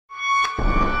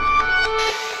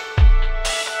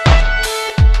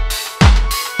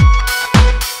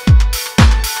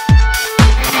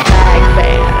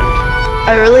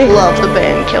I really love the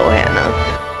band Johanna.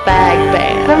 Bag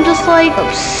band. I'm just like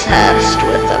obsessed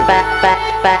with the bag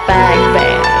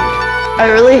band.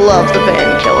 I really love the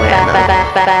band Johanna.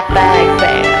 Bag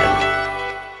band.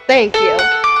 Thank you.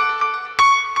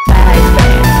 Bag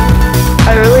band.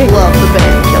 I really love the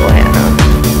band Johanna.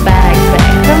 Bag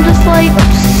band. I'm just like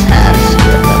obsessed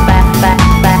with the bag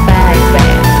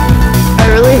band.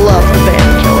 I really love the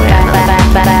band Johanna.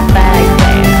 Bag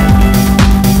band.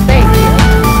 Thank you.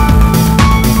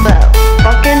 The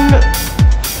fucking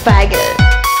faggot.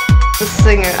 The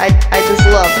singer. I just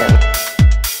love him.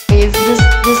 He's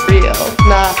just real,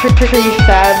 not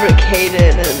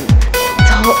prefabricated and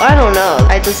I don't know.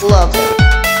 I just love him.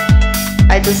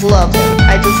 I just love him.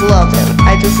 I just love him.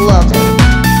 I just love him.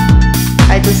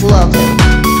 I just love him.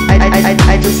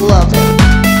 I just love him.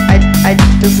 I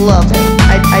just love him.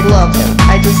 I love him.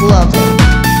 I just love him.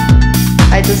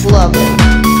 I just love him.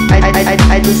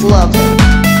 I just love him.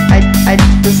 I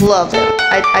just love him.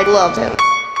 I love him.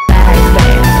 Bag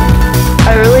band.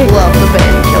 I really love the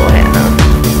band Johanna.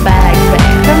 Bag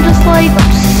band. I'm just like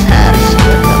obsessed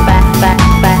with the bag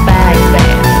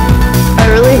band. I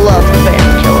really love the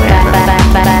band Johanna.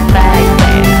 Bag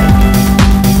band.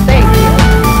 Thank you.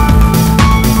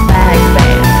 Bag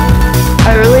band.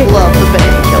 I really love the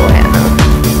band Johanna.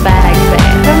 Bag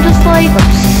band. I'm just like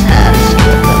obsessed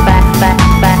with the bag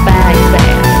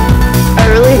band. I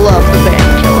really love the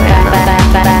band Johanna.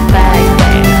 Bag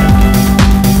band.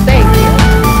 Thank you.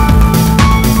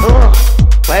 Ugh,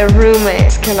 my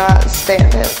roommates cannot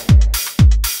stand him.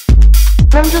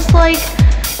 I'm just like,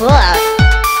 what?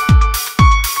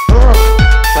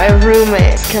 My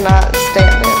roommates cannot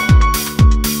stand him.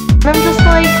 I'm just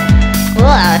like,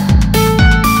 what?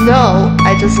 No,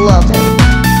 I just love him.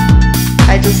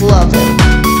 I just love him.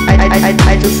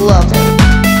 I just love him.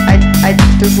 I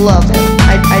just love him.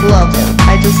 I love him.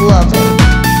 I just love him.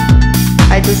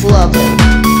 I just love him.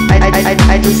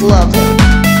 I just love him.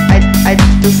 I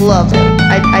just love him.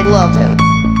 I love him.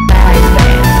 Bag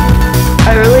band.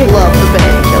 I really love the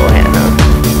band Johanna.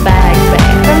 Bag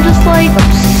band. I'm just like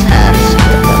obsessed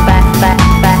with the bag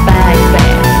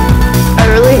band. I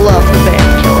really love the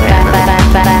band Johanna.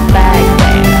 Bag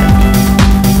band.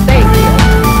 Thank you.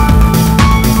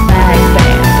 Bag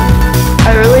band. I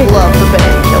really love the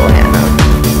band Johanna.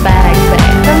 Bag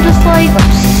band. I'm just like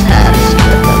obsessed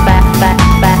with the bag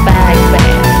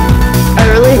band. I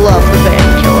really love the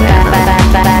band Johanna.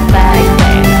 Bag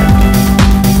band.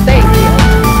 Thank you.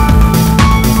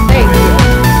 Thank you.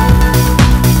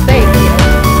 Thank you.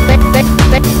 Thank you.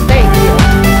 Thank you.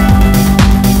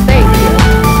 Thank you. Thank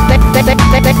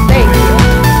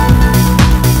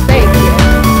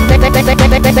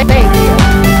you. Thank you.